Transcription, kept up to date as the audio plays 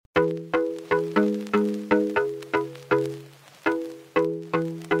You're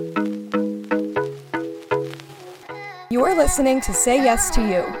listening to Say Yes to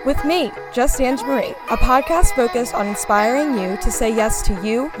You with me, Just Ange Marie, a podcast focused on inspiring you to say yes to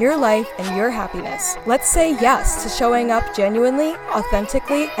you, your life, and your happiness. Let's say yes to showing up genuinely,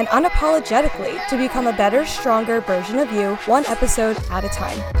 authentically, and unapologetically to become a better, stronger version of you, one episode at a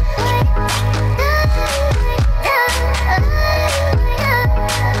time.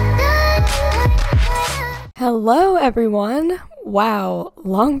 Hello, everyone. Wow,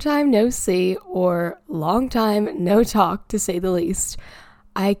 long time no see, or long time no talk, to say the least.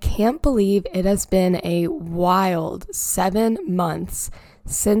 I can't believe it has been a wild 7 months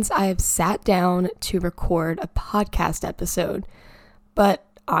since I have sat down to record a podcast episode. But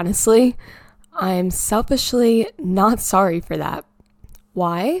honestly, I'm selfishly not sorry for that.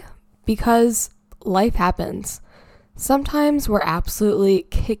 Why? Because life happens. Sometimes we're absolutely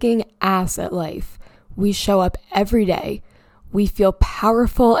kicking ass at life. We show up every day. We feel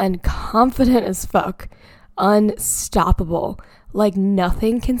powerful and confident as fuck, unstoppable, like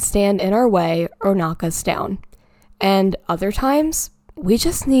nothing can stand in our way or knock us down. And other times, we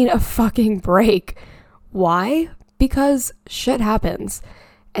just need a fucking break. Why? Because shit happens.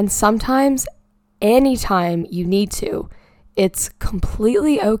 And sometimes, anytime you need to, it's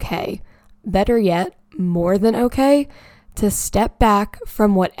completely okay, better yet, more than okay, to step back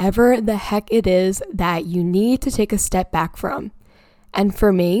from whatever the heck it is that you need to take a step back from. And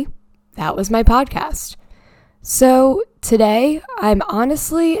for me, that was my podcast. So today, I'm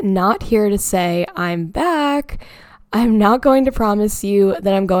honestly not here to say I'm back. I'm not going to promise you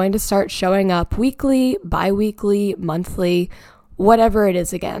that I'm going to start showing up weekly, bi-weekly, monthly, whatever it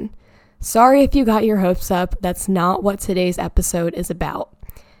is again. Sorry if you got your hopes up. That's not what today's episode is about.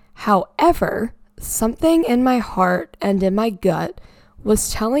 However, something in my heart and in my gut was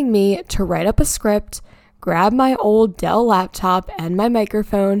telling me to write up a script, grab my old Dell laptop and my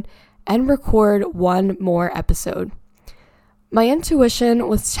microphone, and record one more episode. My intuition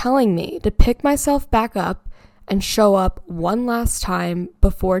was telling me to pick myself back up and show up one last time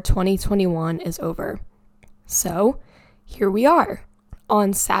before 2021 is over. So, here we are,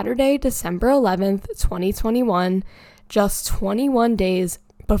 on Saturday, December 11th, 2021, just 21 days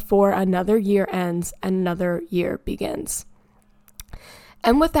before another year ends and another year begins.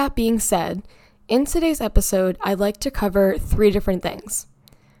 And with that being said, in today's episode, I'd like to cover 3 different things.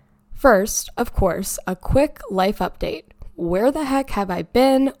 First, of course, a quick life update. Where the heck have I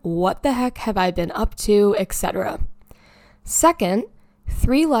been? What the heck have I been up to? Etc. Second,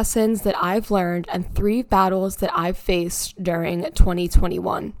 3 lessons that I've learned and 3 battles that I've faced during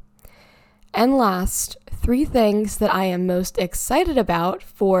 2021. And last, 3 things that I am most excited about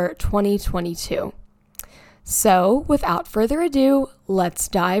for 2022. So, without further ado, let's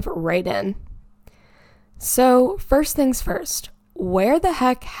dive right in. So, first things first, where the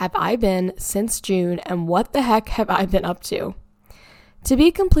heck have I been since June and what the heck have I been up to? To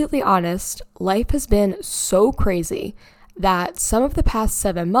be completely honest, life has been so crazy that some of the past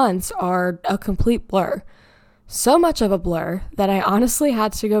 7 months are a complete blur. So much of a blur that I honestly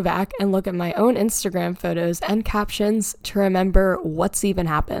had to go back and look at my own Instagram photos and captions to remember what's even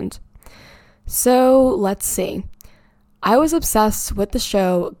happened. So let's see. I was obsessed with the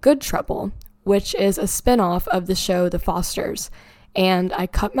show Good Trouble, which is a spin-off of the show The Fosters, and I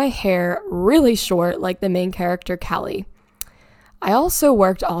cut my hair really short like the main character Callie. I also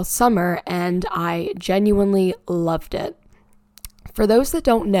worked all summer and I genuinely loved it. For those that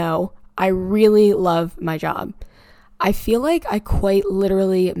don't know, I really love my job. I feel like I quite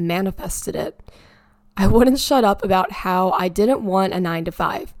literally manifested it. I wouldn't shut up about how I didn't want a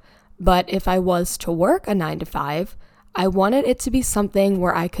 9-to-5, but if I was to work a 9-to-5, I wanted it to be something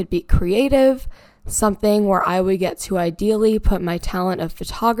where I could be creative, something where I would get to ideally put my talent of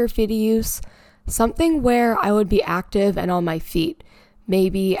photography to use, something where I would be active and on my feet,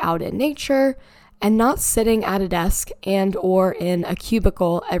 maybe out in nature, and not sitting at a desk and or in a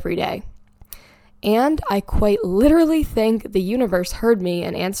cubicle every day. And I quite literally think the universe heard me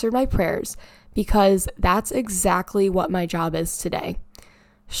and answered my prayers, because that's exactly what my job is today.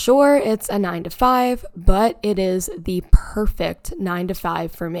 Sure, it's a 9-to-5, but it is the perfect 9-to-5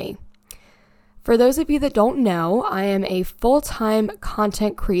 for me. For those of you that don't know, I am a full-time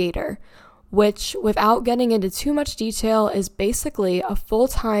content creator, which, without getting into too much detail, is basically a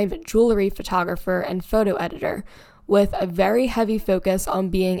full-time jewelry photographer and photo editor with a very heavy focus on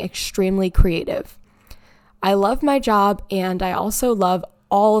being extremely creative. I love my job, and I also love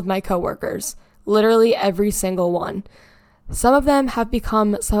all of my coworkers, literally every single one. Some of them have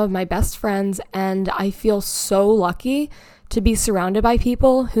become some of my best friends, and I feel so lucky to be surrounded by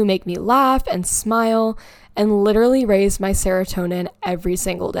people who make me laugh and smile and literally raise my serotonin every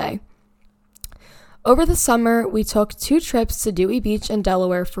single day. Over the summer, we took 2 trips to Dewey Beach in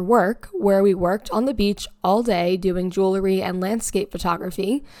Delaware for work, where we worked on the beach all day doing jewelry and landscape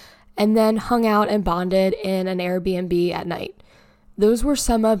photography, and then hung out and bonded in an Airbnb at night. Those were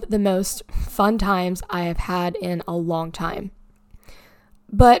some of the most fun times I have had in a long time.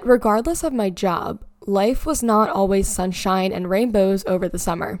 But regardless of my job, life was not always sunshine and rainbows over the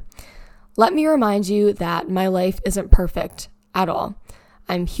summer. Let me remind you that my life isn't perfect at all.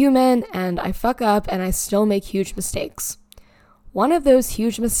 I'm human and I fuck up and I still make huge mistakes. One of those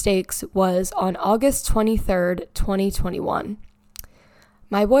huge mistakes was on August 23rd, 2021.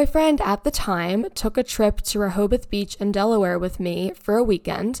 My boyfriend at the time took a trip to Rehoboth Beach in Delaware with me for a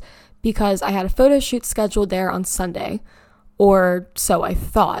weekend because I had a photo shoot scheduled there on Sunday, or so I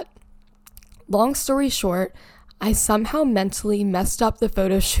thought. Long story short, I somehow mentally messed up the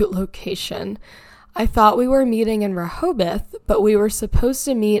photo shoot location. I thought we were meeting in Rehoboth, but we were supposed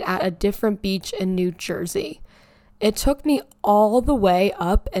to meet at a different beach in New Jersey. It took me all the way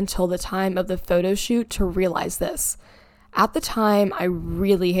up until the time of the photo shoot to realize this. At the time, I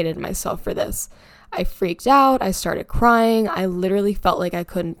really hated myself for this. I freaked out, I started crying, I literally felt like I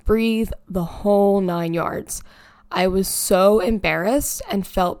couldn't breathe, the whole 9 yards. I was so embarrassed and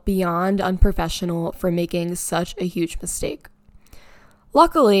felt beyond unprofessional for making such a huge mistake.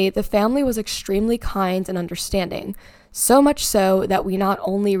 Luckily, the family was extremely kind and understanding, so much so that we not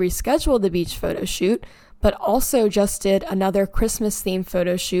only rescheduled the beach photo shoot, but also just did another Christmas-themed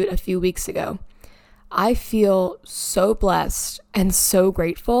photo shoot a few weeks ago. I feel so blessed and so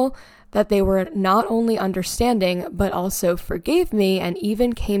grateful that they were not only understanding, but also forgave me and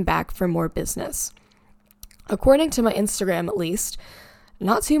even came back for more business. According to my Instagram at least,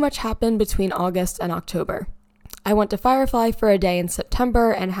 not too much happened between August and October. I went to Firefly for a day in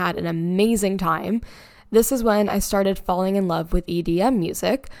September and had an amazing time. This is when I started falling in love with EDM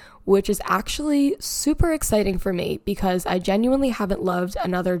music, which is actually super exciting for me because I genuinely haven't loved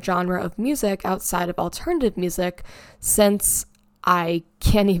another genre of music outside of alternative music since I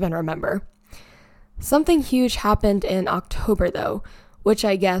can't even remember. Something huge happened in October though, which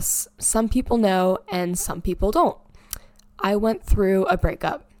I guess some people know and some people don't. I went through a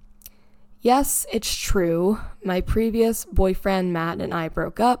breakup. Yes, it's true. My previous boyfriend, Matt, and I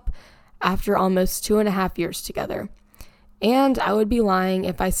broke up after almost 2.5 years together. And I would be lying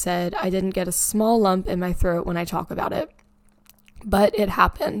if I said I didn't get a small lump in my throat when I talk about it. But it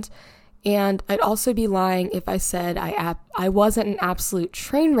happened. And I'd also be lying if I said I wasn't an absolute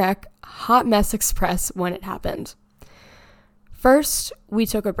train wreck, hot mess express when it happened. First, we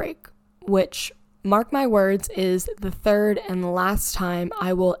took a break, which, mark my words, is the third and last time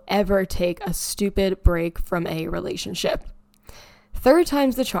I will ever take a stupid break from a relationship. Third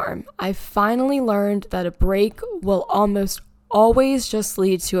time's the charm. I finally learned that a break will almost always just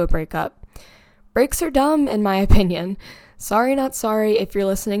lead to a breakup. Breaks are dumb, in my opinion. Sorry, not sorry if you're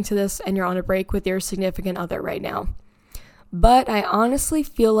listening to this and you're on a break with your significant other right now. But I honestly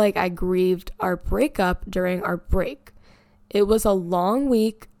feel like I grieved our breakup during our break. It was a long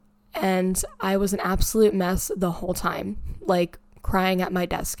week and I was an absolute mess the whole time, like crying at my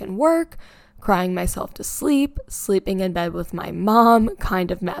desk and work, crying myself to sleep, sleeping in bed with my mom, kind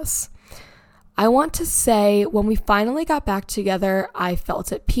of mess. I want to say when we finally got back together, I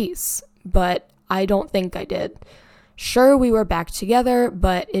felt at peace, but I don't think I did. Sure, we were back together,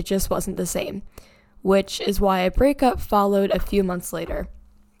 but it just wasn't the same, which is why a breakup followed a few months later.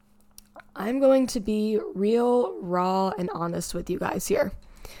 I'm going to be real, raw, and honest with you guys here.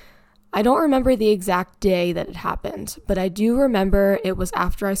 I don't remember the exact day that it happened, but I do remember it was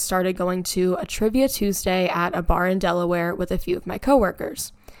after I started going to a Trivia Tuesday at a bar in Delaware with a few of my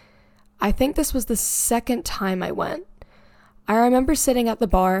coworkers. I think this was the second time I went. I remember sitting at the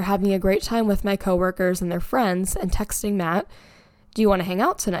bar having a great time with my coworkers and their friends and texting Matt, "Do you want to hang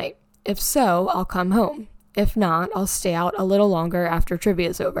out tonight? If so, I'll come home. If not, I'll stay out a little longer after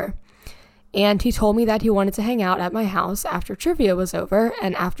trivia's over." And he told me that he wanted to hang out at my house after trivia was over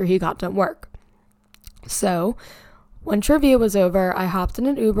and after he got done work. So, when trivia was over, I hopped in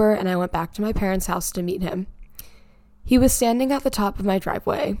an Uber and I went back to my parents' house to meet him. He was standing at the top of my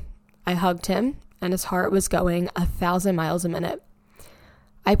driveway. I hugged him, and his heart was going 1,000 miles a minute.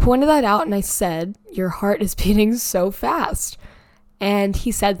 I pointed that out and I said, "Your heart is beating so fast." And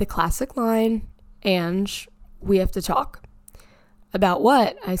he said the classic line, "And we have to talk." "About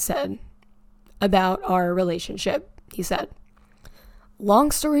what?" I said. "About our relationship," he said.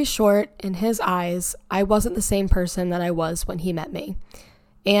 Long story short, in his eyes, I wasn't the same person that I was when he met me.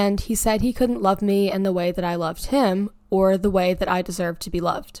 And he said he couldn't love me in the way that I loved him, or the way that I deserve to be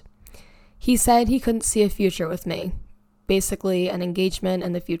loved. He said he couldn't see a future with me, basically an engagement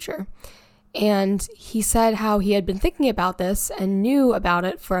in the future. And he said how he had been thinking about this and knew about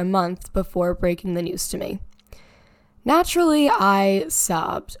it for a month before breaking the news to me. Naturally, I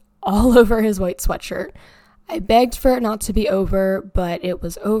sobbed all over his white sweatshirt. I begged for it not to be over, but it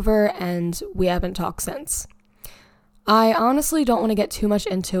was over and we haven't talked since. I honestly don't want to get too much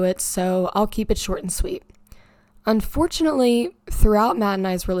into it, so I'll keep it short and sweet. Unfortunately, throughout Matt and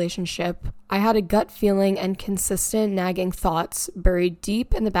I's relationship, I had a gut feeling and consistent nagging thoughts buried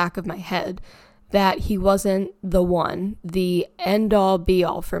deep in the back of my head that he wasn't the one, the end-all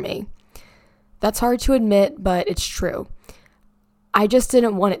be-all for me. That's hard to admit, but it's true. I just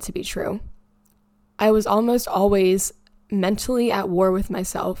didn't want it to be true. I was almost always mentally at war with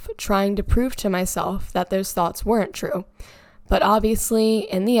myself, trying to prove to myself that those thoughts weren't true. But obviously,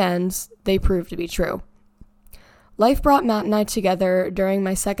 in the end, they proved to be true. Life brought Matt and I together during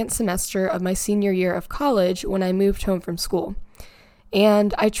my second semester of my senior year of college when I moved home from school.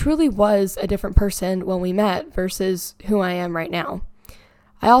 And I truly was a different person when we met versus who I am right now.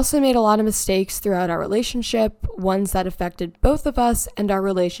 I also made a lot of mistakes throughout our relationship, ones that affected both of us and our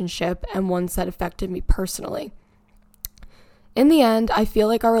relationship, and ones that affected me personally. In the end, I feel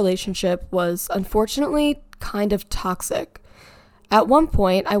like our relationship was unfortunately kind of toxic. At one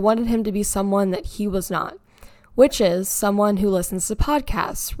point, I wanted him to be someone that he was not, which is someone who listens to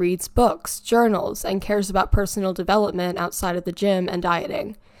podcasts, reads books, journals, and cares about personal development outside of the gym and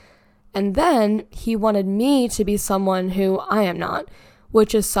dieting. And then he wanted me to be someone who I am not,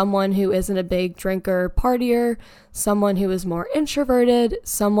 which is someone who isn't a big drinker, partier, someone who is more introverted,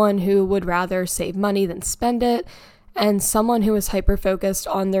 someone who would rather save money than spend it, and someone who is hyper-focused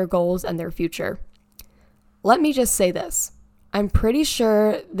on their goals and their future. Let me just say this. I'm pretty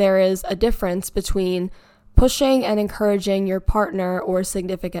sure there is a difference between pushing and encouraging your partner or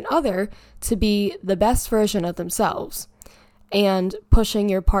significant other to be the best version of themselves, and pushing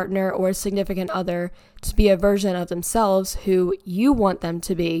your partner or significant other to be a version of themselves who you want them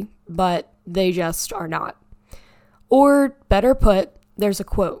to be, but they just are not. Or better put, there's a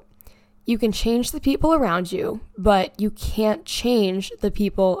quote: "You can change the people around you, but you can't change the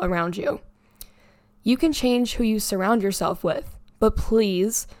people around you." You can change who you surround yourself with, but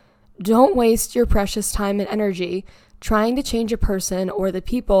please don't waste your precious time and energy trying to change a person or the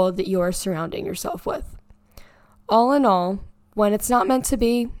people that you are surrounding yourself with. All in all, when it's not meant to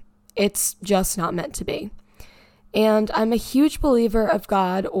be, it's just not meant to be. And I'm a huge believer of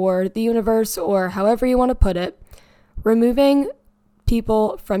God or the universe, or however you want to put it, removing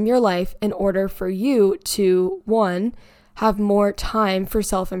people from your life in order for you to, one, have more time for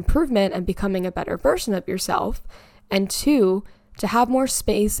self-improvement and becoming a better version of yourself, and two, to have more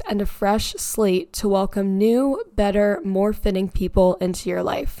space and a fresh slate to welcome new, better, more fitting people into your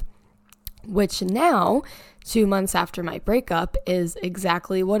life. Which now, 2 months after my breakup, is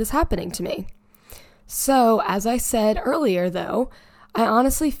exactly what is happening to me. So, as I said earlier though, I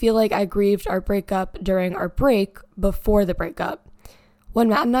honestly feel like I grieved our breakup during our break before the breakup. When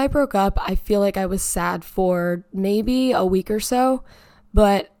Matt and I broke up, I feel like I was sad for maybe a week or so,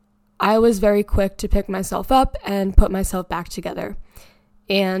 but I was very quick to pick myself up and put myself back together.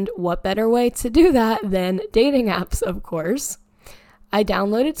 And what better way to do that than dating apps, of course. I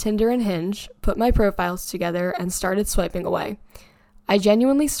downloaded Tinder and Hinge, put my profiles together, and started swiping away. I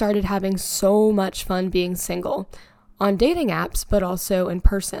genuinely started having so much fun being single, on dating apps, but also in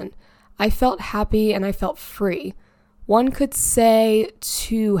person. I felt happy and I felt free. One could say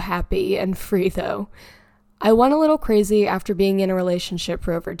too happy and free, though. I went a little crazy after being in a relationship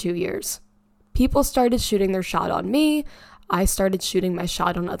for over 2 years. People started shooting their shot on me. I started shooting my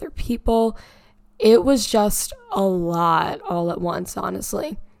shot on other people. It was just a lot all at once,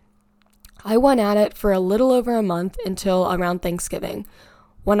 honestly. I went at it for a little over a month until around Thanksgiving,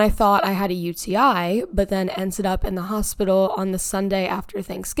 when I thought I had a UTI, but then ended up in the hospital on the Sunday after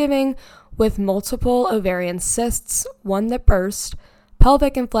Thanksgiving with multiple ovarian cysts, one that burst,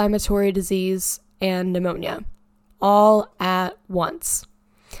 pelvic inflammatory disease, and pneumonia, all at once.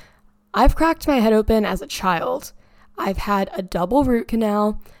 I've cracked my head open as a child. I've had a double root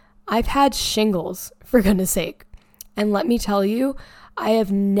canal. I've had shingles, for goodness sake. And let me tell you, I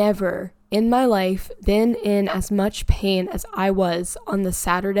have never in my life been in as much pain as I was on the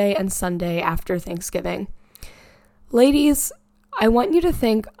Saturday and Sunday after Thanksgiving. Ladies, I want you to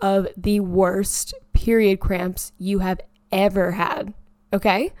think of the worst period cramps you have ever had,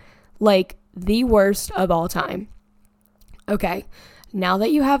 okay? Like the worst of all time. Okay, now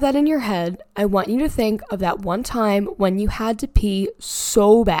that you have that in your head, I want you to think of that one time when you had to pee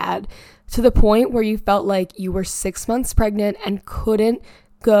so bad to the point where you felt like you were 6 months pregnant and couldn't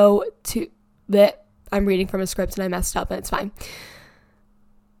go to the, I'm reading from a script and I messed up and it's fine.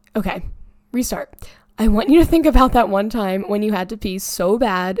 Okay, restart. I want you to think about that one time when you had to pee so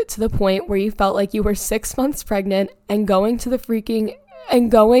bad to the point where you felt like you were 6 months pregnant and going to freaking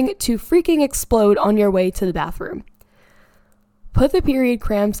explode on your way to the bathroom. Put the period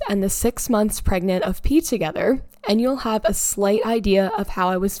cramps and the 6 months pregnant of pee together, and you'll have a slight idea of how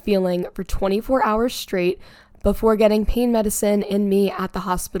I was feeling for 24 hours straight before getting pain medicine in me at the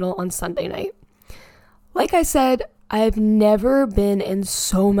hospital on Sunday night. Like I said, I've never been in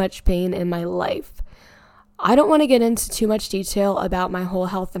so much pain in my life. I don't want to get into too much detail about my whole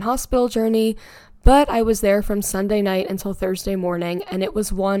health and hospital journey, but I was there from Sunday night until Thursday morning, and it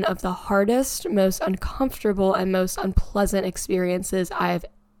was one of the hardest, most uncomfortable, and most unpleasant experiences I've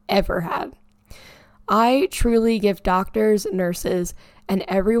ever had. I truly give doctors, nurses, and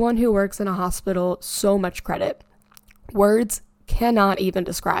everyone who works in a hospital so much credit. Words cannot even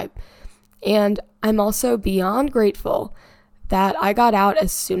describe. And I'm also beyond grateful that I got out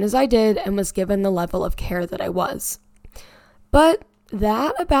as soon as I did and was given the level of care that I was. But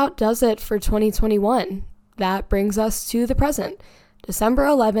that about does it for 2021. That brings us to the present, December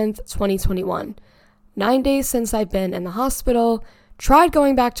 11th, 2021. 9 days since I've been in the hospital, tried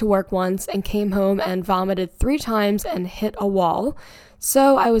going back to work once and came home and vomited 3 times and hit a wall.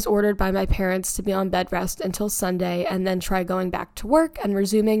 So I was ordered by my parents to be on bed rest until Sunday and then try going back to work and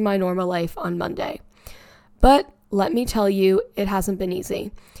resuming my normal life on Monday. But let me tell you, it hasn't been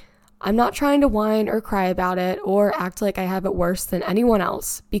easy. I'm not trying to whine or cry about it or act like I have it worse than anyone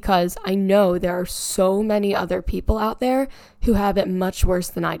else, because I know there are so many other people out there who have it much worse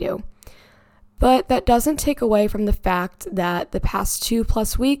than I do. But that doesn't take away from the fact that the past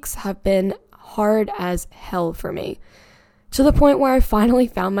 2+ weeks have been hard as hell for me, to the point where I finally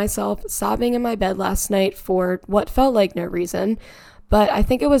found myself sobbing in my bed last night for what felt like no reason, but I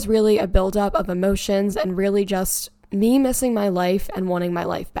think it was really a buildup of emotions and really just me missing my life and wanting my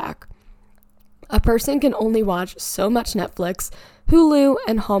life back. A person can only watch so much Netflix, Hulu,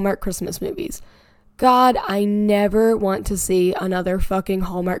 and Hallmark Christmas movies. God, I never want to see another fucking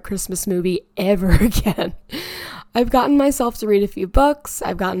Hallmark Christmas movie ever again. I've gotten myself to read a few books,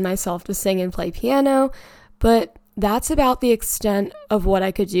 I've gotten myself to sing and play piano, but that's about the extent of what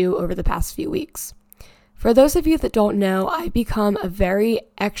I could do over the past few weeks. For those of you that don't know, I've become a very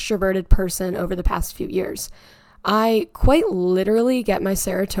extroverted person over the past few years. I quite literally get my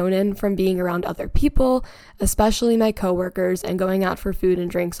serotonin from being around other people, especially my coworkers, and going out for food and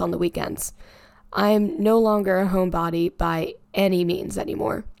drinks on the weekends. I'm no longer a homebody by any means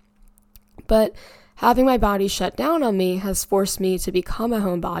anymore. But having my body shut down on me has forced me to become a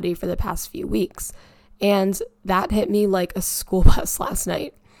homebody for the past few weeks, and that hit me like a school bus last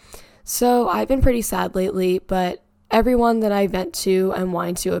night. So I've been pretty sad lately, but everyone that I vent to and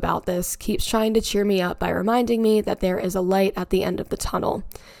whine to about this keeps trying to cheer me up by reminding me that there is a light at the end of the tunnel.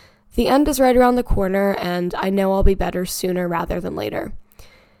 The end is right around the corner, and I know I'll be better sooner rather than later.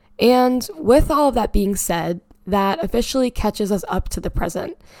 And with all of that being said, that officially catches us up to the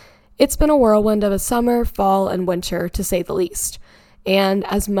present. It's been a whirlwind of a summer, fall, and winter, to say the least. And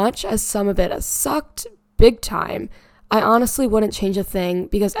as much as some of it has sucked big time, I honestly wouldn't change a thing,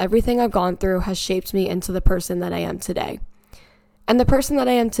 because everything I've gone through has shaped me into the person that I am today. And the person that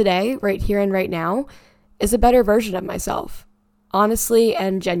I am today, right here and right now, is a better version of myself. Honestly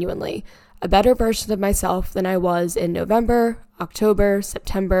and genuinely, a better version of myself than I was in November, October,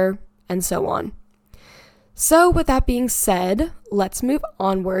 September, and so on. So with that being said, let's move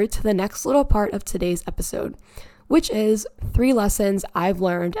onward to the next little part of today's episode, which is 3 lessons I've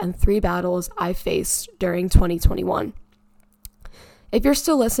learned and 3 battles I faced during 2021. If you're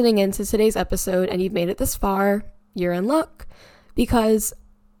still listening into today's episode and you've made it this far, you're in luck, because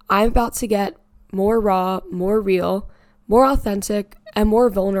I'm about to get more raw, more real, more authentic, and more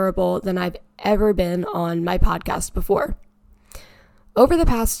vulnerable than I've ever been on my podcast before. Over the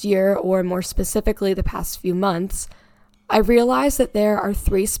past year, or more specifically the past few months, I realized that there are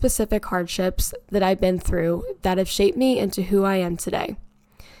 3 specific hardships that I've been through that have shaped me into who I am today.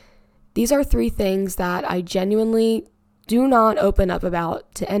 These are 3 things that I genuinely do not open up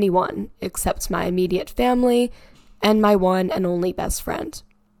about to anyone except my immediate family and my one and only best friend.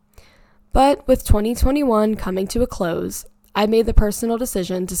 But with 2021 coming to a close, I made the personal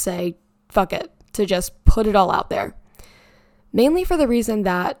decision to say, fuck it, to just put it all out there. Mainly for the reason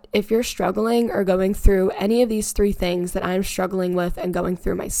that if you're struggling or going through any of these 3 things that I'm struggling with and going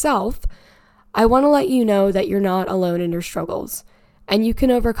through myself, I want to let you know that you're not alone in your struggles, and you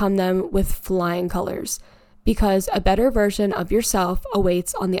can overcome them with flying colors, because a better version of yourself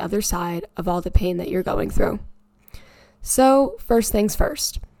awaits on the other side of all the pain that you're going through. So, first things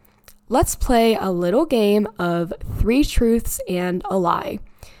first, let's play a little game of 3 truths and a lie.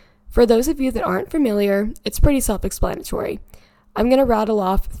 For those of you that aren't familiar, it's pretty self-explanatory. I'm going to rattle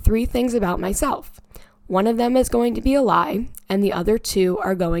off 3 things about myself. One of them is going to be a lie, and the other 2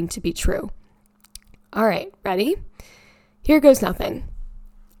 are going to be true. All right, ready? Here goes nothing.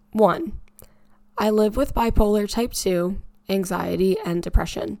 1. I live with bipolar type 2, anxiety, and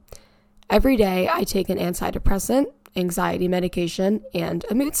depression. Every day I take an antidepressant, anxiety medication, and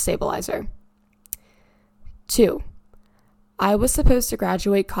a mood stabilizer. 2. I was supposed to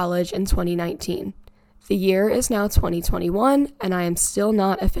graduate college in 2019. The year is now 2021, and I am still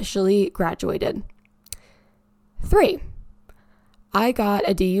not officially graduated. 3. I got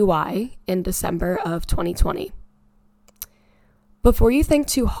a DUI in December of 2020. Before you think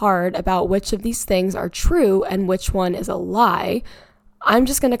too hard about which of these things are true and which one is a lie, I'm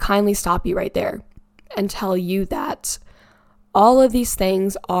just going to kindly stop you right there and tell you that all of these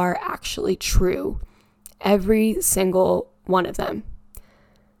things are actually true. Every single one of them.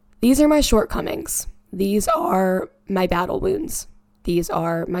 These are my shortcomings. These are my battle wounds. These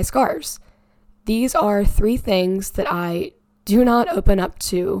are my scars. These are 3 things that I do not open up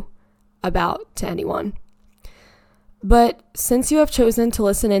about to anyone. But since you have chosen to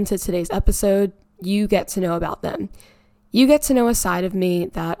listen into today's episode, you get to know about them. You get to know a side of me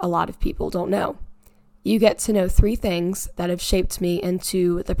that a lot of people don't know. You get to know 3 things that have shaped me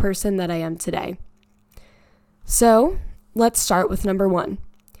into the person that I am today. So, let's start with number 1.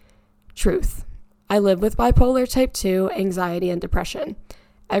 Truth. I live with bipolar type 2, anxiety, and depression.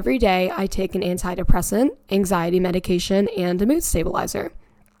 Every day I take an antidepressant, anxiety medication, and a mood stabilizer.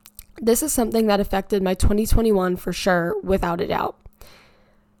 This is something that affected my 2021 for sure, without a doubt.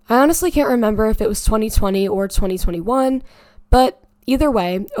 I honestly can't remember if it was 2020 or 2021, but either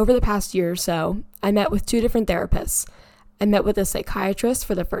way, over the past year or so, I met with 2 different therapists. I met with a psychiatrist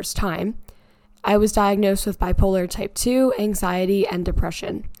for the first time. I was diagnosed with bipolar type 2, anxiety, and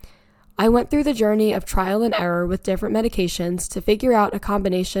depression. I went through the journey of trial and error with different medications to figure out a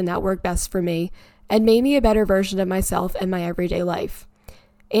combination that worked best for me and made me a better version of myself in my everyday life.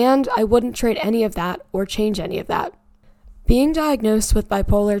 And I wouldn't trade any of that or change any of that. Being diagnosed with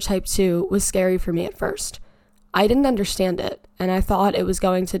bipolar type 2 was scary for me at first. I didn't understand it, and I thought it was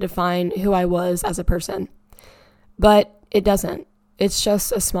going to define who I was as a person. But it doesn't. It's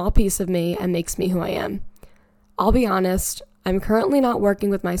just a small piece of me and makes me who I am. I'll be honest, I'm currently not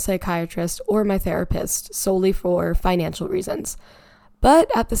working with my psychiatrist or my therapist solely for financial reasons. But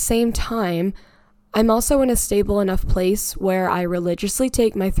at the same time, I'm also in a stable enough place where I religiously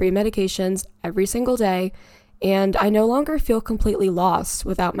take my 3 medications every single day, and I no longer feel completely lost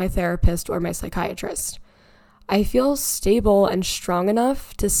without my therapist or my psychiatrist. I feel stable and strong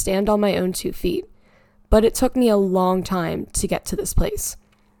enough to stand on my own 2 feet, but it took me a long time to get to this place.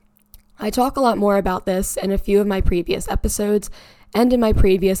 I talk a lot more about this in a few of my previous episodes and in my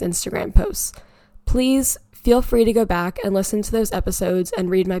previous Instagram posts. Please feel free to go back and listen to those episodes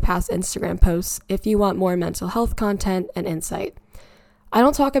and read my past Instagram posts if you want more mental health content and insight. I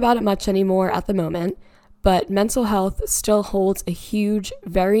don't talk about it much anymore at the moment, but mental health still holds a huge,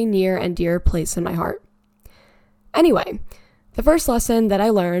 very near and dear place in my heart. Anyway, the first lesson that I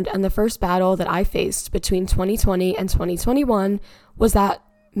learned and the first battle that I faced between 2020 and 2021 was that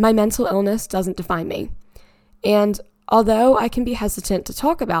my mental illness doesn't define me. And although I can be hesitant to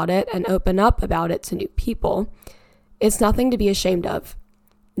talk about it and open up about it to new people, it's nothing to be ashamed of.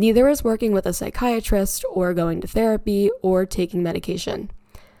 Neither is working with a psychiatrist or going to therapy or taking medication.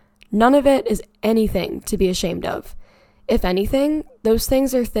 None of it is anything to be ashamed of. If anything, those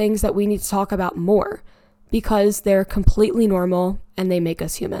things are things that we need to talk about more because they're completely normal and they make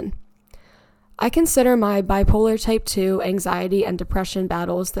us human. I consider my bipolar type 2 anxiety and depression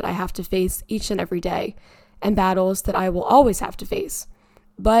battles that I have to face each and every day, and battles that I will always have to face.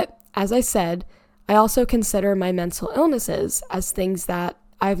 But, as I said, I also consider my mental illnesses as things that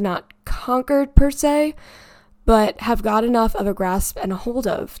I've not conquered per se, but have got enough of a grasp and a hold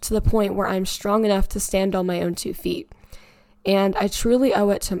of to the point where I'm strong enough to stand on my own 2 feet. And I truly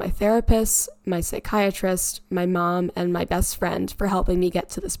owe it to my therapist, my psychiatrist, my mom, and my best friend for helping me get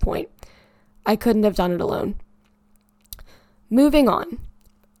to this point. I couldn't have done it alone. Moving on.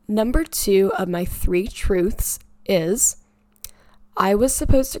 Number 2 of my 3 truths is, I was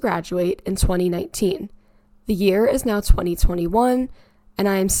supposed to graduate in 2019. The year is now 2021, and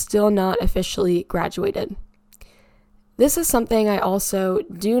I am still not officially graduated. This is something I also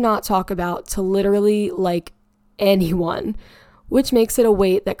do not talk about to literally anyone, which makes it a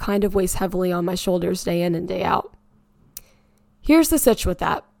weight that kind of weighs heavily on my shoulders day in and day out. Here's the sitch with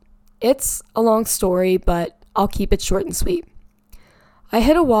that. It's a long story, but I'll keep it short and sweet. I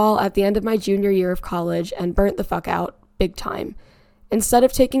hit a wall at the end of my junior year of college and burnt the fuck out, big time. Instead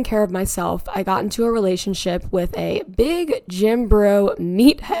of taking care of myself, I got into a relationship with a big gym bro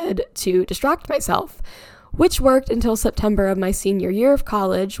meathead to distract myself, which worked until September of my senior year of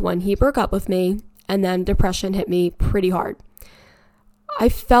college when he broke up with me, and then depression hit me pretty hard. I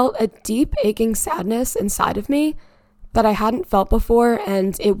felt a deep aching sadness inside of me that I hadn't felt before,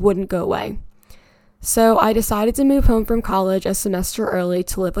 and it wouldn't go away. So I decided to move home from college a semester early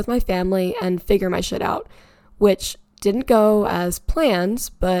to live with my family and figure my shit out, which didn't go as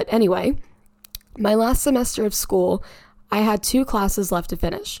planned, but anyway, my last semester of school, I had 2 classes left to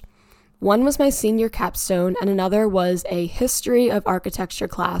finish. One was my senior capstone, and another was a history of architecture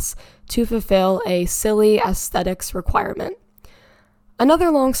class to fulfill a silly aesthetics requirement.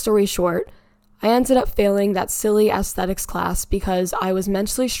 Another long story short, I ended up failing that silly aesthetics class because I was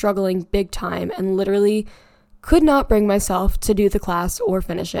mentally struggling big time and literally could not bring myself to do the class or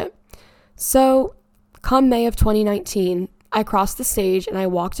finish it. So, come May of 2019, I crossed the stage and I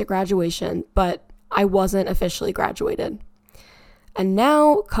walked to graduation, but I wasn't officially graduated. And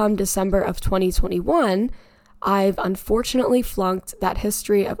now, come December of 2021, I've unfortunately flunked that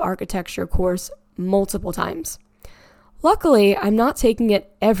history of architecture course multiple times. Luckily, I'm not taking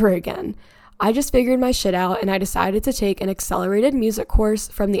it ever again. I just figured my shit out and I decided to take an accelerated music course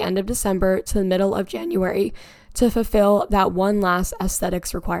from the end of December to the middle of January to fulfill that one last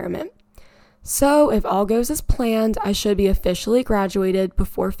aesthetics requirement. So if all goes as planned, I should be officially graduated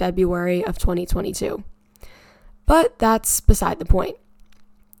before February of 2022. But that's beside the point.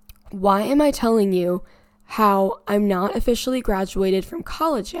 Why am I telling you how I'm not officially graduated from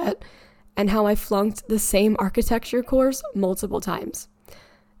college yet and how I flunked the same architecture course multiple times?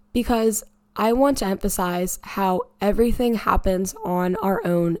 Because I want to emphasize how everything happens on our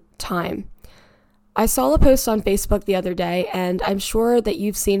own time. I saw a post on Facebook the other day, and I'm sure that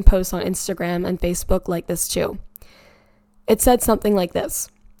you've seen posts on Instagram and Facebook like this too. It said something like this: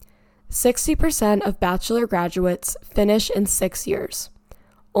 60% of bachelor graduates finish in 6 years.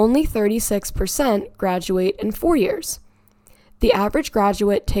 Only 36% graduate in 4 years. The average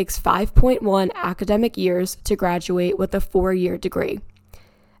graduate takes 5.1 academic years to graduate with a 4-year degree.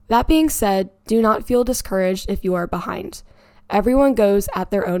 That being said, do not feel discouraged if you are behind. Everyone goes at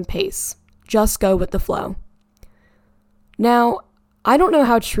their own pace. Just go with the flow. Now, I don't know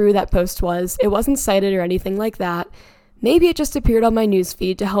how true that post was. It wasn't cited or anything like that. Maybe it just appeared on my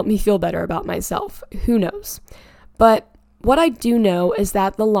newsfeed to help me feel better about myself. Who knows? But what I do know is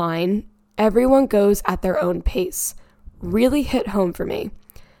that the line, everyone goes at their own pace, really hit home for me.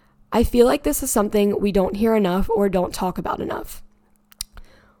 I feel like this is something we don't hear enough or don't talk about enough.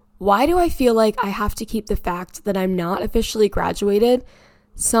 Why do I feel like I have to keep the fact that I'm not officially graduated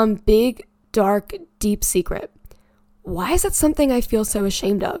some big, dark, deep secret? Why is it something I feel so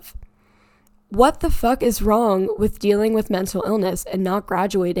ashamed of? What the fuck is wrong with dealing with mental illness and not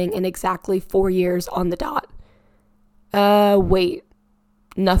graduating in exactly 4 years on the dot? Wait,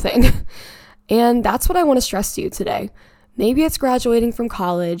 nothing. And that's what I want to stress to you today. Maybe it's graduating from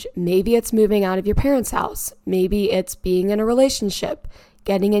college. Maybe it's moving out of your parents' house. Maybe it's being in a relationship,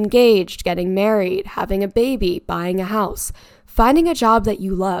 getting engaged, getting married, having a baby, buying a house, finding a job that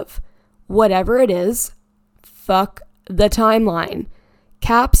you love. Whatever it is, fuck the timeline.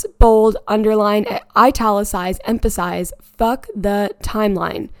 Caps, bold, underline, italicize, emphasize, fuck the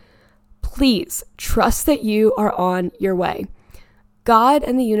timeline. Please trust that you are on your way. God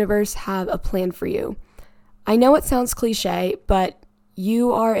and the universe have a plan for you. I know it sounds cliche, but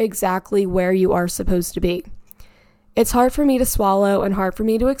you are exactly where you are supposed to be. It's hard for me to swallow and hard for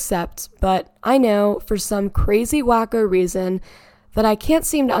me to accept, but I know for some crazy wacko reason that I can't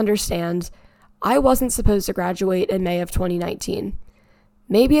seem to understand, I wasn't supposed to graduate in May of 2019.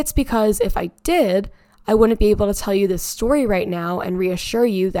 Maybe it's because if I did, I wouldn't be able to tell you this story right now and reassure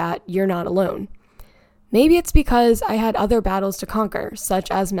you that you're not alone. Maybe it's because I had other battles to conquer,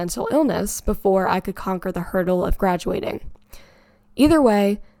 such as mental illness, before I could conquer the hurdle of graduating. Either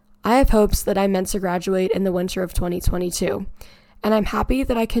way, I have hopes that I'm meant to graduate in the winter of 2022, and I'm happy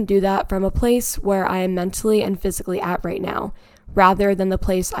that I can do that from a place where I am mentally and physically at right now, rather than the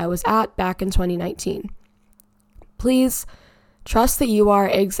place I was at back in 2019. Please trust that you are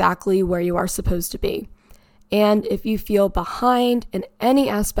exactly where you are supposed to be, and if you feel behind in any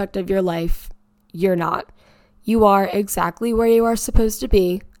aspect of your life, you're not. You are exactly where you are supposed to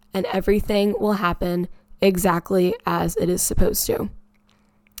be, and everything will happen exactly as it is supposed to.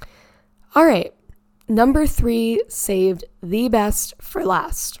 All right, Number 3 saved the best for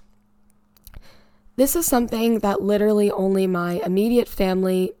last. This is something that literally only my immediate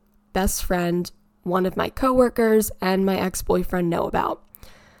family, best friend, one of my coworkers, and my ex-boyfriend know about.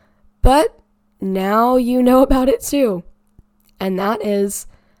 But now you know about it too. And that is,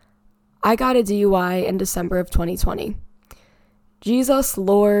 I got a DUI in December of 2020. Jesus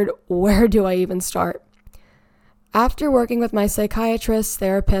Lord, where do I even start? After working with my psychiatrist,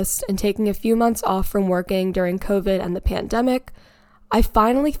 therapist, and taking a few months off from working during COVID and the pandemic, I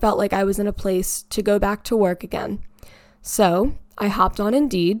finally felt like I was in a place to go back to work again. So I hopped on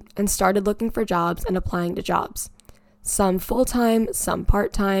Indeed and started looking for jobs and applying to jobs. Some full-time, some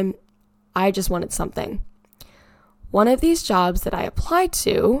part-time. I just wanted something. One of these jobs that I applied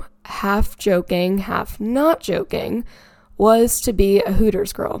to, half joking, half not joking, was to be a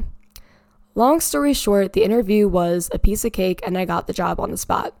Hooters girl. Long story short, the interview was a piece of cake and I got the job on the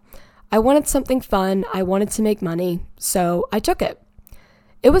spot. I wanted something fun, I wanted to make money, so I took it.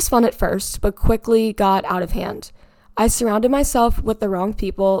 It was fun at first, but quickly got out of hand. I surrounded myself with the wrong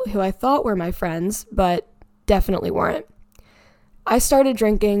people who I thought were my friends, but definitely weren't. I started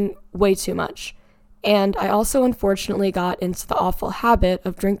drinking way too much, and I also unfortunately got into the awful habit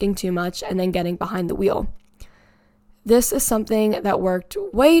of drinking too much and then getting behind the wheel. This is something that worked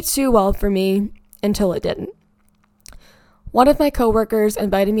way too well for me until it didn't. One of my coworkers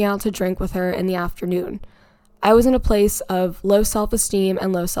invited me out to drink with her in the afternoon. I was in a place of low self-esteem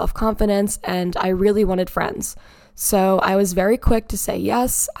and low self-confidence, and I really wanted friends. So I was very quick to say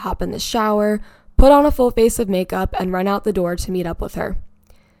yes, hop in the shower, put on a full face of makeup, and run out the door to meet up with her.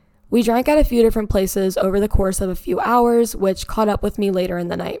 We drank at a few different places over the course of a few hours, which caught up with me later in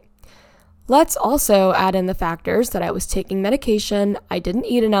the night. Let's also add in the factors that I was taking medication, I didn't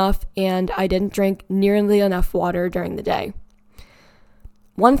eat enough, and I didn't drink nearly enough water during the day.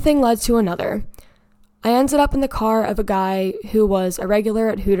 One thing led to another. I ended up in the car of a guy who was a regular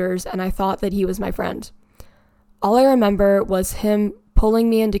at Hooters, and I thought that he was my friend. All I remember was him pulling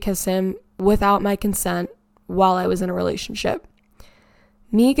me in to kiss him without my consent while I was in a relationship.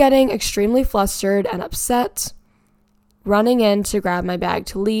 Me getting extremely flustered and upset, running in to grab my bag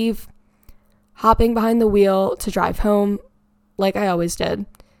to leave, hopping behind the wheel to drive home like I always did,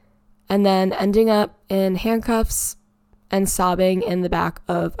 and then ending up in handcuffs and sobbing in the back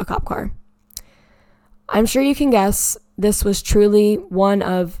of a cop car. I'm sure you can guess this was truly one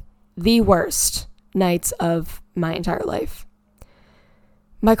of the worst nights of my entire life.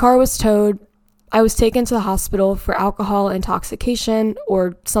 My car was towed. I was taken to the hospital for alcohol intoxication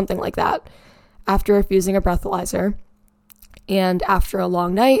or something like that after refusing a breathalyzer. And after a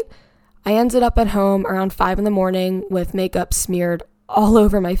long night, I ended up at home around 5 a.m. with makeup smeared all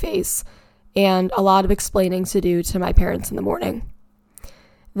over my face and a lot of explaining to do to my parents in the morning.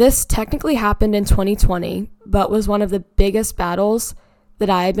 This technically happened in 2020, but was one of the biggest battles that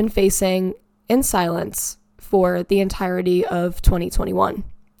I had been facing in silence for the entirety of 2021.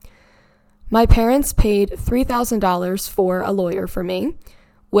 My parents paid $3,000 for a lawyer for me,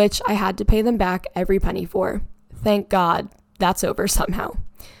 which I had to pay them back every penny for. Thank God that's over somehow.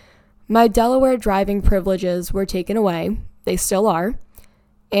 My Delaware driving privileges were taken away. They still are.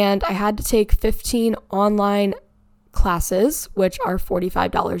 And I had to take 15 online classes, which are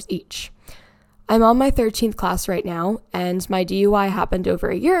 $45 each. I'm on my 13th class right now, and my DUI happened over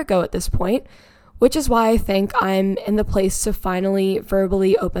a year ago at this point, which is why I think I'm in the place to finally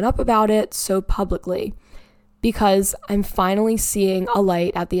verbally open up about it so publicly, because I'm finally seeing a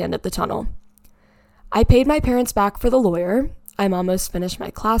light at the end of the tunnel. I paid my parents back for the lawyer. I'm almost finished my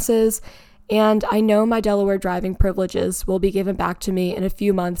classes, and I know my Delaware driving privileges will be given back to me in a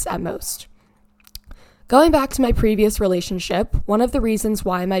few months at most. Going back to my previous relationship, one of the reasons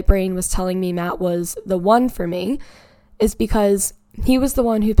why my brain was telling me Matt was the one for me is because he was the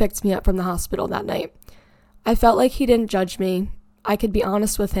one who picked me up from the hospital that night. I felt like he didn't judge me. I could be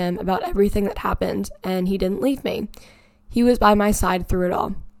honest with him about everything that happened, and he didn't leave me. He was by my side through it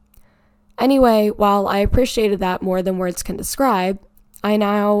all. Anyway, while I appreciated that more than words can describe, I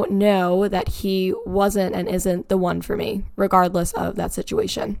now know that he wasn't and isn't the one for me, regardless of that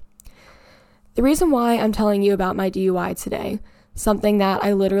situation. The reason why I'm telling you about my DUI today, something that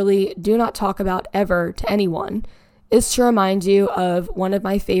I literally do not talk about ever to anyone, is to remind you of one of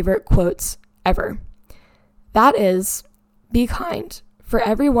my favorite quotes ever. That is, be kind, for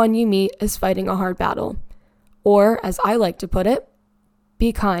everyone you meet is fighting a hard battle. Or, as I like to put it,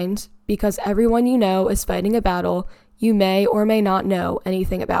 be kind, because everyone you know is fighting a battle you may or may not know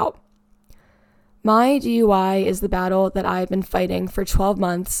anything about. My DUI is the battle that I've been fighting for 12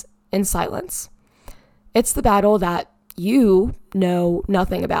 months in silence. It's the battle that you know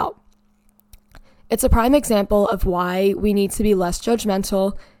nothing about. It's a prime example of why we need to be less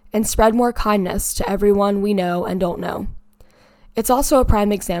judgmental and spread more kindness to everyone we know and don't know. It's also a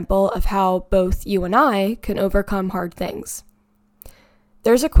prime example of how both you and I can overcome hard things.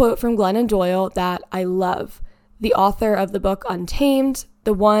 There's a quote from Glennon Doyle that I love, the author of the book Untamed,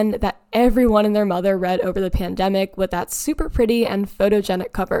 the one that everyone and their mother read over the pandemic with that super pretty and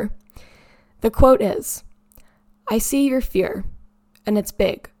photogenic cover. The quote is, "I see your fear, and it's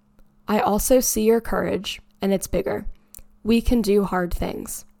big. I also see your courage, and it's bigger. We can do hard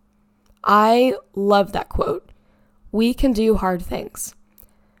things." I love that quote. We can do hard things.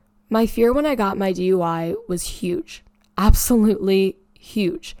 My fear when I got my DUI was huge. Absolutely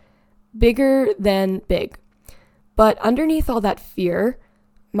huge. Bigger than big. But underneath all that fear,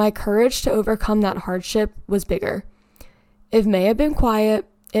 my courage to overcome that hardship was bigger. It may have been quiet.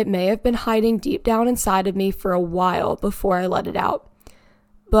 It may have been hiding deep down inside of me for a while before I let it out.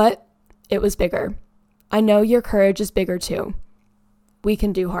 But it was bigger. I know your courage is bigger too. We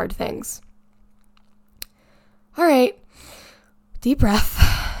can do hard things. All right, deep breath.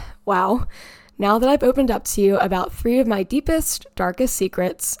 Wow. Now that I've opened up to you about 3 of my deepest, darkest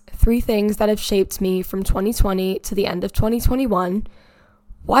secrets, 3 things that have shaped me from 2020 to the end of 2021,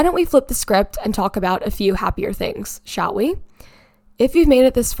 why don't we flip the script and talk about a few happier things, shall we? If you've made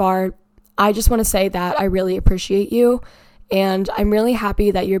it this far, I just want to say that I really appreciate you, and I'm really happy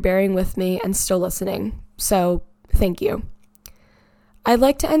that you're bearing with me and still listening. So, thank you. I'd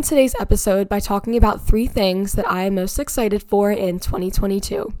like to end today's episode by talking about 3 things that I am most excited for in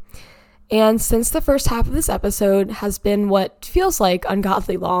 2022. And since the first half of this episode has been what feels like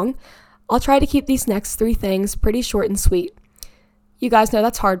ungodly long, I'll try to keep these next 3 things pretty short and sweet. You guys know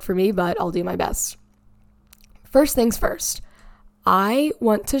that's hard for me, but I'll do my best. First things first, I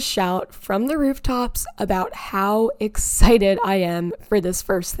want to shout from the rooftops about how excited I am for this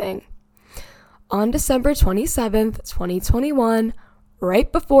first thing. On December 27th, 2021,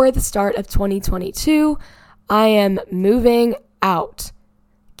 right before the start of 2022, I am moving out.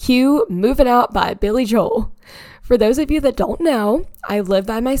 Cue Moving Out by Billy Joel. For those of you that don't know, I lived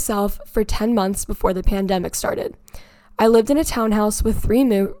by myself for 10 months before the pandemic started. I lived in a townhouse with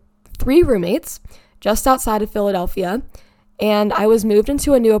 3 roommates just outside of Philadelphia, and I was moved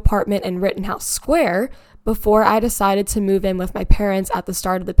into a new apartment in Rittenhouse Square before I decided to move in with my parents at the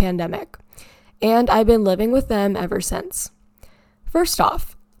start of the pandemic. And I've been living with them ever since. First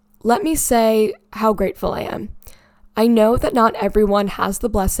off, let me say how grateful I am. I know that not everyone has the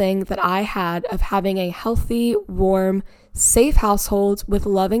blessing that I had of having a healthy, warm, safe household with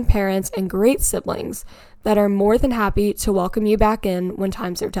loving parents and great siblings that are more than happy to welcome you back in when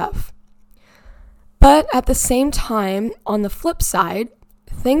times are tough. But at the same time, on the flip side,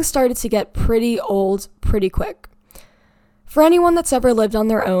 things started to get pretty old pretty quick. For anyone that's ever lived on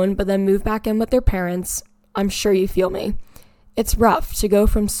their own but then moved back in with their parents, I'm sure you feel me. It's rough to go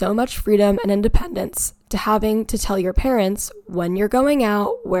from so much freedom and independence to having to tell your parents when you're going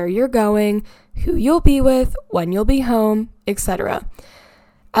out, where you're going, who you'll be with, when you'll be home, etc.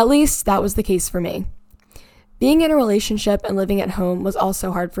 At least that was the case for me. Being in a relationship and living at home was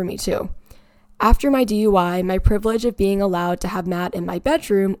also hard for me too. After my DUI, my privilege of being allowed to have Matt in my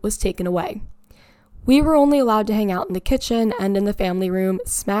bedroom was taken away. We were only allowed to hang out in the kitchen and in the family room,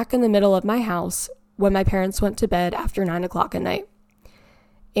 smack in the middle of my house, when my parents went to bed after 9 o'clock at night.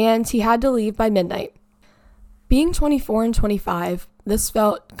 And he had to leave by midnight. Being 24 and 25, this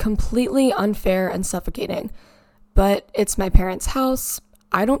felt completely unfair and suffocating. But it's my parents' house,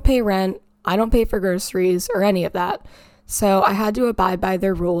 I don't pay rent, I don't pay for groceries or any of that, so I had to abide by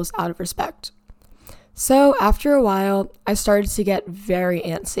their rules out of respect. So after a while, I started to get very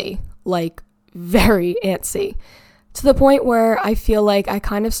antsy, like very antsy, to the point where I feel like I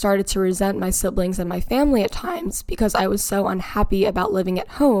kind of started to resent my siblings and my family at times because I was so unhappy about living at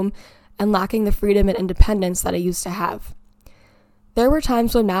home and lacking the freedom and independence that I used to have. There were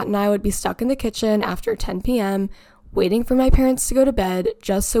times when Matt and I would be stuck in the kitchen after 10 p.m., waiting for my parents to go to bed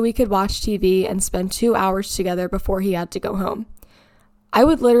just so we could watch TV and spend 2 hours together before he had to go home. I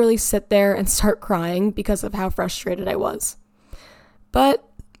would literally sit there and start crying because of how frustrated I was. But,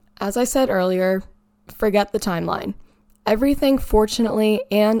 as I said earlier, forget the timeline. Everything fortunately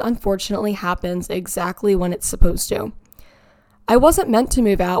and unfortunately happens exactly when it's supposed to. I wasn't meant to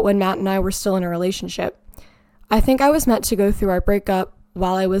move out when Matt and I were still in a relationship. I think I was meant to go through our breakup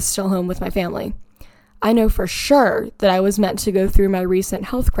while I was still home with my family. I know for sure that I was meant to go through my recent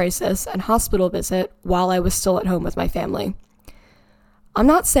health crisis and hospital visit while I was still at home with my family. I'm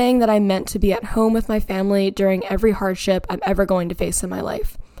not saying that I'm meant to be at home with my family during every hardship I'm ever going to face in my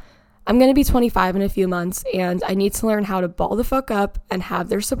life. I'm going to be 25 in a few months, and I need to learn how to ball the fuck up and have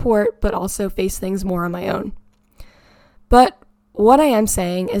their support, but also face things more on my own. But what I am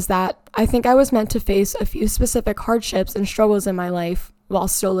saying is that I think I was meant to face a few specific hardships and struggles in my life while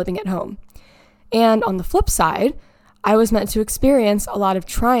still living at home. And on the flip side, I was meant to experience a lot of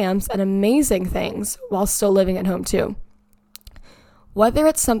triumphs and amazing things while still living at home too. Whether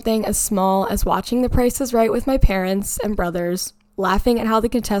it's something as small as watching The Price is Right with my parents and brothers, laughing at how the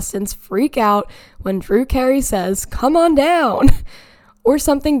contestants freak out when Drew Carey says, "Come on down," or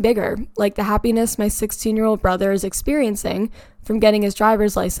something bigger, like the happiness my 16-year-old brother is experiencing from getting his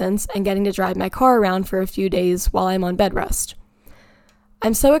driver's license and getting to drive my car around for a few days while I'm on bed rest.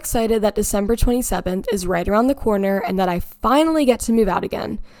 I'm so excited that December 27th is right around the corner and that I finally get to move out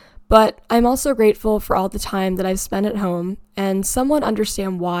again. But I'm also grateful for all the time that I've spent at home and somewhat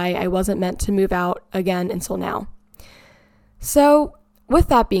understand why I wasn't meant to move out again until now. So, with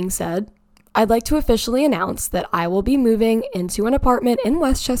that being said, I'd like to officially announce that I will be moving into an apartment in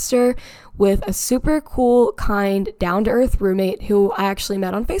Westchester with a super cool, kind, down-to-earth roommate who I actually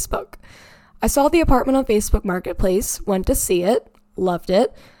met on Facebook. I saw the apartment on Facebook Marketplace, went to see it, loved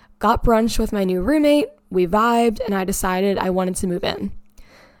it, got brunch with my new roommate, we vibed, and I decided I wanted to move in.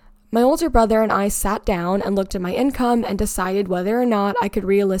 My older brother and I sat down and looked at my income and decided whether or not I could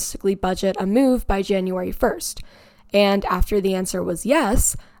realistically budget a move by January 1st. And after the answer was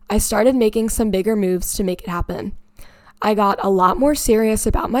yes, I started making some bigger moves to make it happen. I got a lot more serious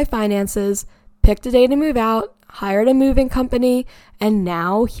about my finances, picked a day to move out, hired a moving company, and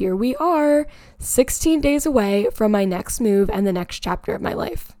now here we are, 16 days away from my next move and the next chapter of my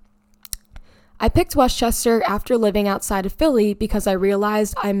life. I picked Westchester after living outside of Philly because I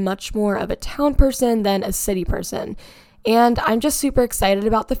realized I'm much more of a town person than a city person. And I'm just super excited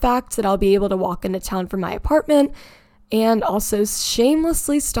about the fact that I'll be able to walk into town from my apartment and also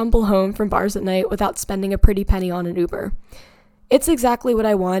shamelessly stumble home from bars at night without spending a pretty penny on an Uber. It's exactly what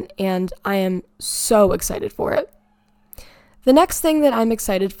I want, and I am so excited for it. The next thing that I'm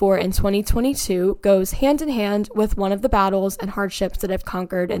excited for in 2022 goes hand in hand with one of the battles and hardships that I've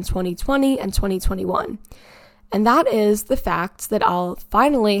conquered in 2020 and 2021. And that is the fact that I'll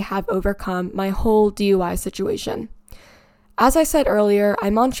finally have overcome my whole DUI situation. As I said earlier,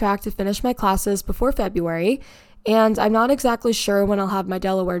 I'm on track to finish my classes before February, and I'm not exactly sure when I'll have my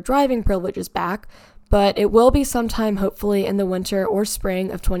Delaware driving privileges back, but it will be sometime hopefully in the winter or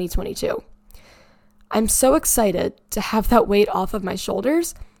spring of 2022. I'm so excited to have that weight off of my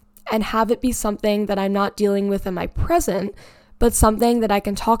shoulders and have it be something that I'm not dealing with in my present, but something that I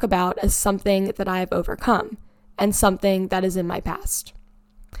can talk about as something that I have overcome and something that is in my past.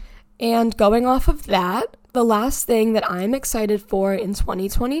 And going off of that, the last thing that I'm excited for in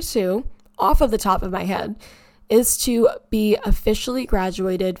 2022, off of the top of my head, is to be officially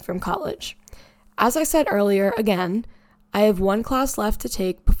graduated from college. As I said earlier, again, I have one class left to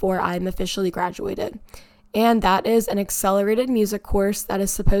take before I'm officially graduated, and that is an accelerated music course that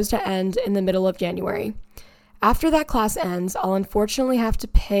is supposed to end in the middle of January. After that class ends, I'll unfortunately have to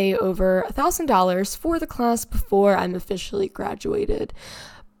pay over $1,000 for the class before I'm officially graduated.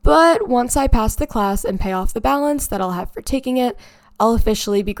 But once I pass the class and pay off the balance that I'll have for taking it, I'll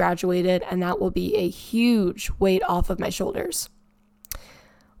officially be graduated, and that will be a huge weight off of my shoulders.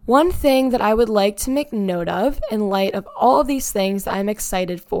 One thing that I would like to make note of in light of all of these things that I'm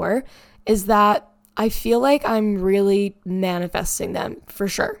excited for is that I feel like I'm really manifesting them for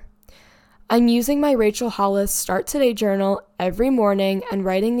sure. I'm using my Rachel Hollis Start Today journal every morning and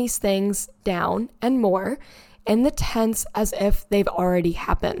writing these things down and more in the tense as if they've already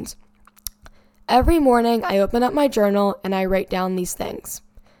happened. Every morning, I open up my journal and I write down these things.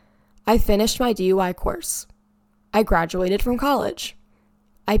 I finished my DUI course. I graduated from college.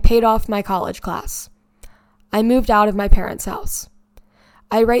 I paid off my college class. I moved out of my parents' house.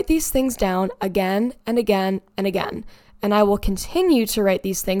 I write these things down again and again and again, and I will continue to write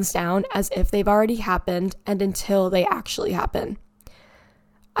these things down as if they've already happened and until they actually happen.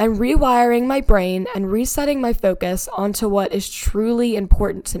 I'm rewiring my brain and resetting my focus onto what is truly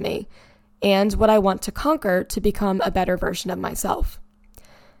important to me and what I want to conquer to become a better version of myself.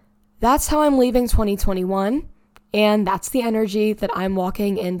 That's how I'm leaving 2021, and that's the energy that I'm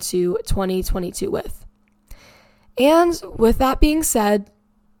walking into 2022 with. And with that being said,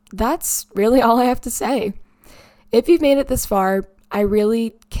 that's really all I have to say. If you've made it this far, I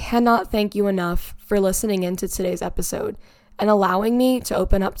really cannot thank you enough for listening into today's episode and allowing me to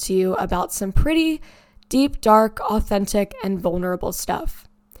open up to you about some pretty deep, dark, authentic, and vulnerable stuff.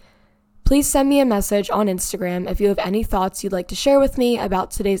 Please send me a message on Instagram if you have any thoughts you'd like to share with me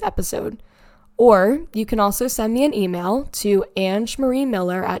about today's episode. Or you can also send me an email to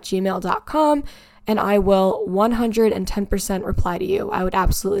angeMarieMiller@gmail.com, and I will 110% reply to you. I would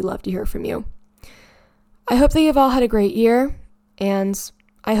absolutely love to hear from you. I hope that you've all had a great year, and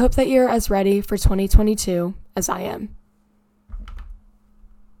I hope that you're as ready for 2022 as I am.